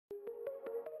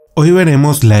Hoy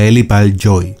veremos la Ellipal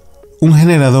Joy, un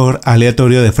generador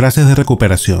aleatorio de frases de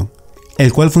recuperación,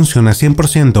 el cual funciona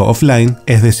 100% offline,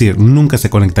 es decir, nunca se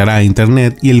conectará a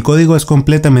internet y el código es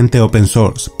completamente open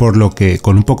source, por lo que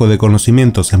con un poco de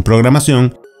conocimientos en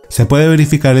programación se puede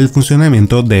verificar el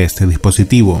funcionamiento de este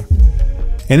dispositivo.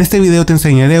 En este video te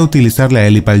enseñaré a utilizar la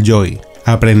Ellipal Joy,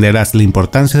 aprenderás la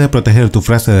importancia de proteger tu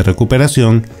frase de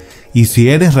recuperación y si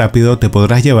eres rápido te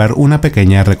podrás llevar una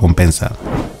pequeña recompensa.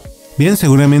 Bien,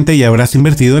 seguramente ya habrás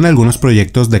invertido en algunos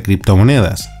proyectos de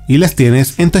criptomonedas y las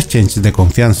tienes en tu exchange de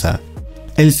confianza.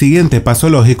 El siguiente paso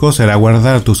lógico será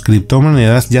guardar tus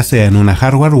criptomonedas ya sea en una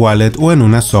hardware wallet o en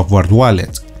una software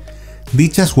wallet.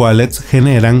 Dichas wallets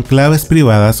generan claves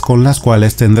privadas con las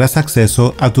cuales tendrás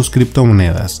acceso a tus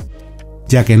criptomonedas,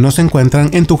 ya que no se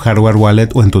encuentran en tu hardware wallet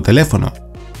o en tu teléfono.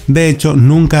 De hecho,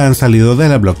 nunca han salido de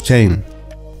la blockchain.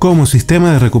 Como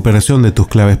sistema de recuperación de tus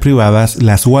claves privadas,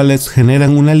 las wallets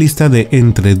generan una lista de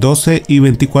entre 12 y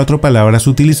 24 palabras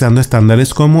utilizando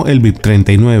estándares como el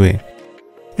BIP39.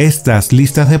 Estas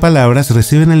listas de palabras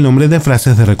reciben el nombre de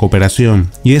frases de recuperación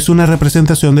y es una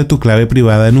representación de tu clave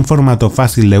privada en un formato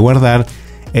fácil de guardar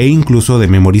e incluso de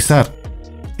memorizar.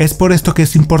 Es por esto que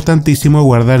es importantísimo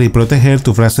guardar y proteger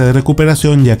tu frase de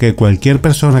recuperación, ya que cualquier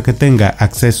persona que tenga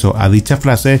acceso a dicha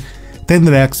frase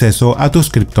tendrá acceso a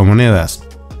tus criptomonedas.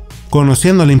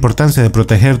 Conociendo la importancia de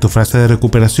proteger tu frase de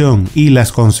recuperación y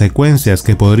las consecuencias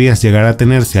que podrías llegar a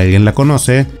tener si alguien la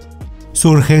conoce,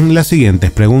 surgen las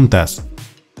siguientes preguntas.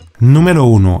 Número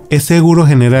 1. ¿Es seguro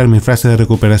generar mi frase de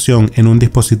recuperación en un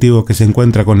dispositivo que se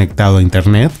encuentra conectado a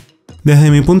internet?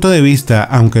 Desde mi punto de vista,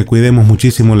 aunque cuidemos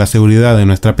muchísimo la seguridad de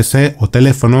nuestra PC o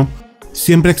teléfono,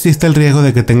 siempre existe el riesgo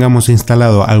de que tengamos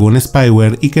instalado algún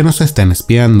spyware y que nos estén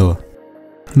espiando.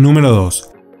 Número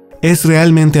 2. ¿Es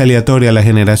realmente aleatoria la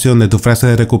generación de tu frase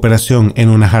de recuperación en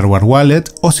una hardware wallet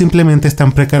o simplemente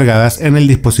están precargadas en el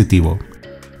dispositivo?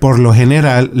 Por lo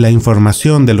general, la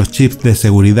información de los chips de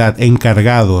seguridad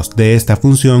encargados de esta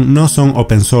función no son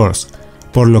open source,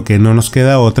 por lo que no nos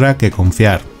queda otra que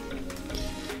confiar.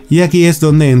 Y aquí es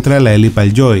donde entra la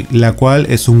Ellipal Joy, la cual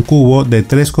es un cubo de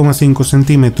 3,5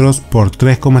 centímetros por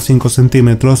 3,5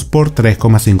 centímetros por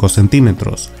 3,5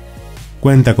 centímetros.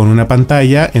 Cuenta con una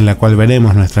pantalla en la cual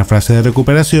veremos nuestra frase de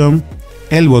recuperación,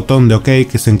 el botón de OK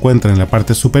que se encuentra en la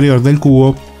parte superior del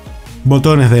cubo,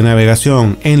 botones de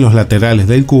navegación en los laterales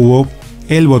del cubo,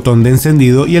 el botón de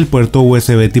encendido y el puerto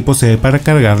USB tipo C para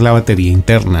cargar la batería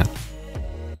interna.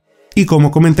 Y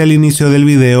como comenté al inicio del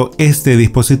video, este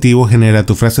dispositivo genera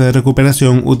tu frase de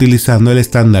recuperación utilizando el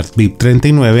estándar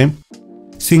BIP39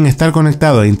 sin estar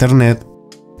conectado a internet.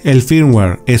 El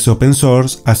firmware es open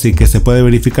source, así que se puede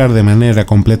verificar de manera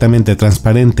completamente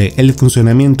transparente el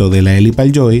funcionamiento de la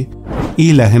Ellipal Joy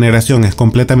y la generación es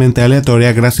completamente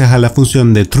aleatoria gracias a la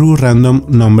función de True Random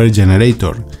Number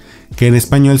Generator, que en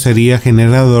español sería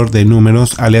generador de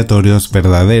números aleatorios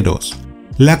verdaderos,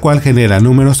 la cual genera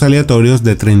números aleatorios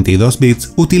de 32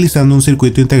 bits utilizando un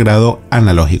circuito integrado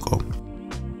analógico.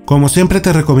 Como siempre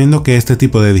te recomiendo que este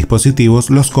tipo de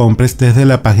dispositivos los compres desde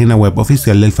la página web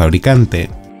oficial del fabricante.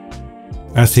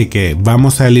 Así que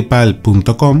vamos a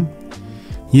ellipal.com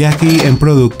y aquí en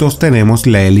productos tenemos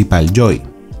la Ellipal Joy.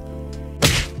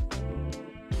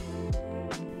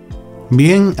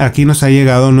 Bien, aquí nos ha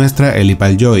llegado nuestra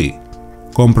Ellipal Joy.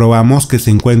 Comprobamos que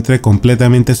se encuentre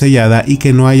completamente sellada y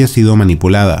que no haya sido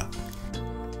manipulada.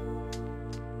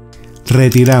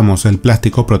 Retiramos el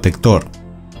plástico protector.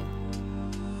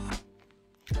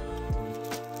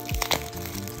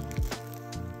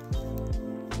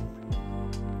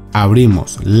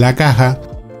 Abrimos la caja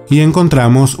y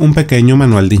encontramos un pequeño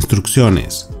manual de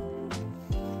instrucciones.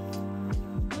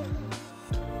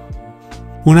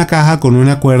 Una caja con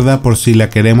una cuerda por si la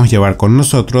queremos llevar con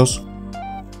nosotros,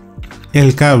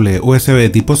 el cable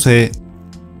USB tipo C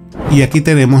y aquí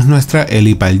tenemos nuestra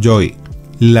Ellipal Joy.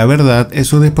 La verdad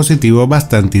es un dispositivo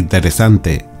bastante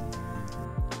interesante.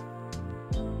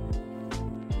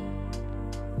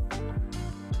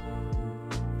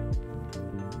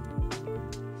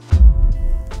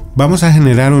 Vamos a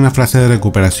generar una frase de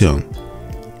recuperación.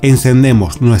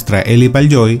 Encendemos nuestra Ellipal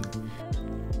Joy,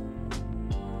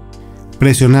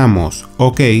 presionamos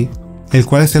OK, el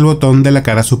cual es el botón de la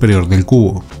cara superior del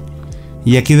cubo.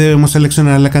 Y aquí debemos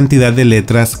seleccionar la cantidad de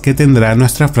letras que tendrá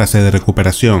nuestra frase de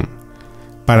recuperación.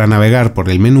 Para navegar por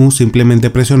el menú simplemente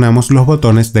presionamos los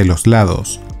botones de los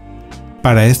lados.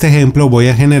 Para este ejemplo voy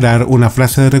a generar una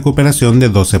frase de recuperación de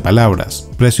 12 palabras.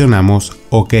 Presionamos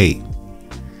OK.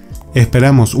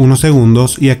 Esperamos unos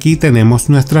segundos y aquí tenemos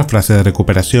nuestra frase de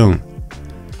recuperación.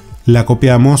 La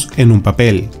copiamos en un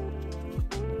papel.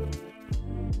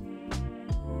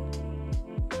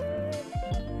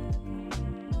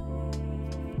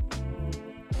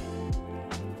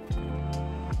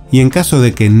 Y en caso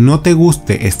de que no te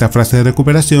guste esta frase de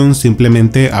recuperación,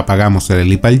 simplemente apagamos el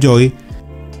Ellipal Joy,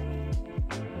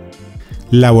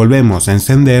 la volvemos a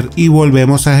encender y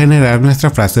volvemos a generar nuestra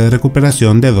frase de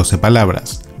recuperación de 12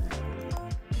 palabras.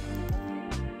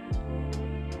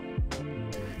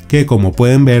 Que como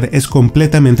pueden ver es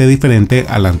completamente diferente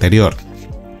a la anterior.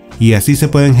 Y así se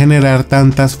pueden generar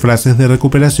tantas frases de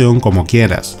recuperación como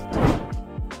quieras.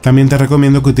 También te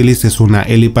recomiendo que utilices una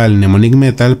Ellipal Mnemonic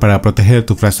Metal para proteger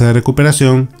tu frase de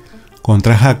recuperación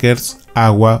contra hackers,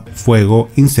 agua, fuego,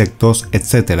 insectos,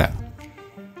 etc.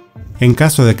 En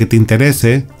caso de que te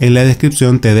interese, en la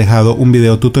descripción te he dejado un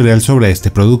video tutorial sobre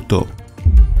este producto.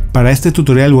 Para este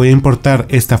tutorial voy a importar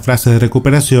esta frase de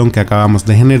recuperación que acabamos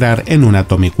de generar en un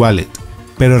Atomic Wallet.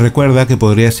 Pero recuerda que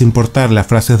podrías importar las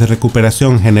frases de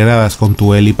recuperación generadas con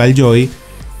tu Ellipal Joy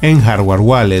en hardware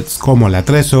wallets como la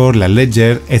Trezor, la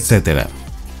Ledger, etc.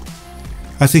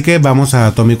 Así que vamos a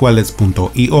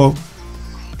atomicwallets.io,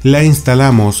 la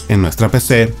instalamos en nuestra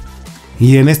PC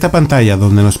y en esta pantalla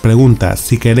donde nos pregunta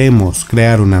si queremos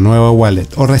crear una nueva wallet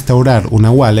o restaurar una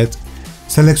wallet,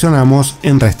 seleccionamos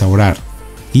en restaurar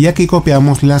y aquí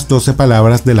copiamos las 12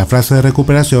 palabras de la frase de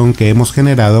recuperación que hemos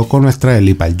generado con nuestra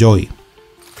Ellipal Joy.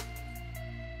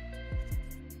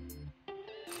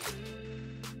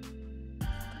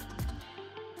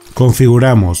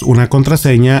 Configuramos una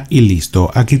contraseña y listo,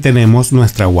 aquí tenemos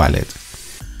nuestra wallet.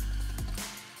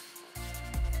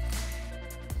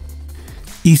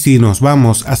 Y si nos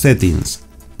vamos a Settings,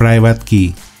 Private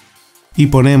Key y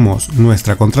ponemos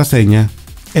nuestra contraseña,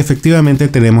 efectivamente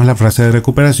tenemos la frase de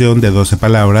recuperación de 12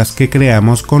 palabras que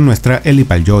creamos con nuestra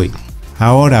Ellipal Joy.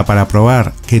 Ahora, para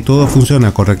probar que todo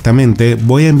funciona correctamente,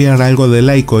 voy a enviar algo de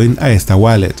Litecoin a esta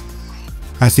wallet.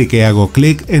 Así que hago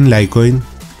clic en Litecoin,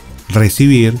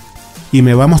 recibir, y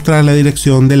me va a mostrar la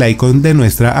dirección del Litecoin de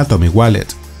nuestra Atomic Wallet.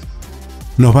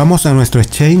 Nos vamos a nuestro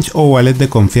exchange o wallet de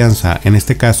confianza, en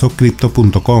este caso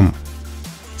crypto.com.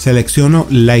 Selecciono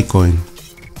Litecoin,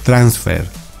 transfer,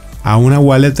 a una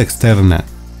wallet externa.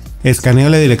 Escaneo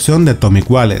la dirección de Atomic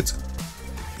Wallet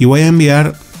y voy a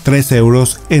enviar 3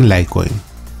 euros en Litecoin.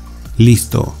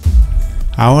 Listo.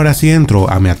 Ahora si entro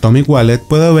a mi Atomic Wallet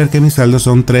puedo ver que mi saldo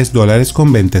son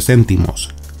 $3.20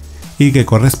 y que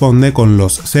corresponde con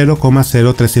los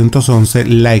 0,0311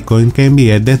 Litecoin que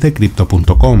envié desde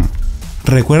crypto.com.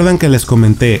 ¿Recuerdan que les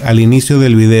comenté al inicio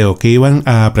del video que iban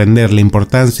a aprender la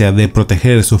importancia de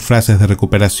proteger sus frases de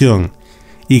recuperación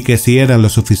y que si eran lo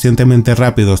suficientemente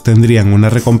rápidos tendrían una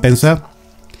recompensa?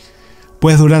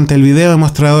 Pues durante el video he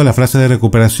mostrado la frase de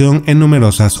recuperación en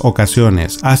numerosas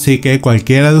ocasiones, así que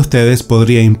cualquiera de ustedes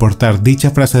podría importar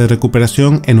dicha frase de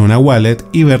recuperación en una wallet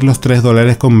y ver los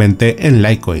 $3.20 en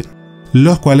Litecoin,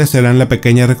 los cuales serán la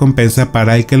pequeña recompensa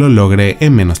para el que lo logre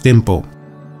en menos tiempo.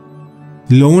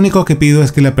 Lo único que pido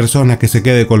es que la persona que se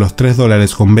quede con los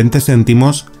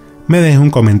 $3.20 me deje un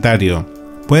comentario.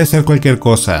 Puede ser cualquier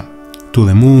cosa, to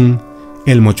the moon,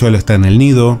 el mochuelo está en el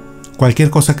nido, cualquier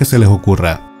cosa que se les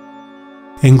ocurra.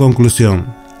 En conclusión,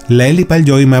 la Ellipal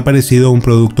Joy me ha parecido un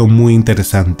producto muy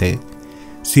interesante.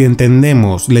 Si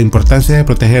entendemos la importancia de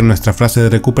proteger nuestra frase de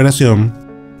recuperación,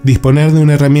 disponer de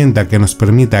una herramienta que nos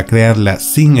permita crearla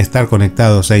sin estar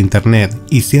conectados a internet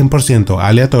y 100%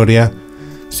 aleatoria,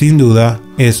 sin duda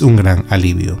es un gran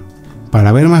alivio.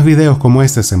 Para ver más videos como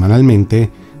este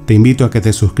semanalmente, te invito a que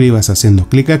te suscribas haciendo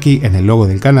clic aquí en el logo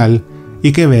del canal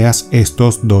y que veas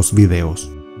estos 2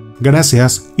 videos.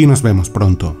 Gracias y nos vemos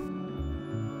pronto.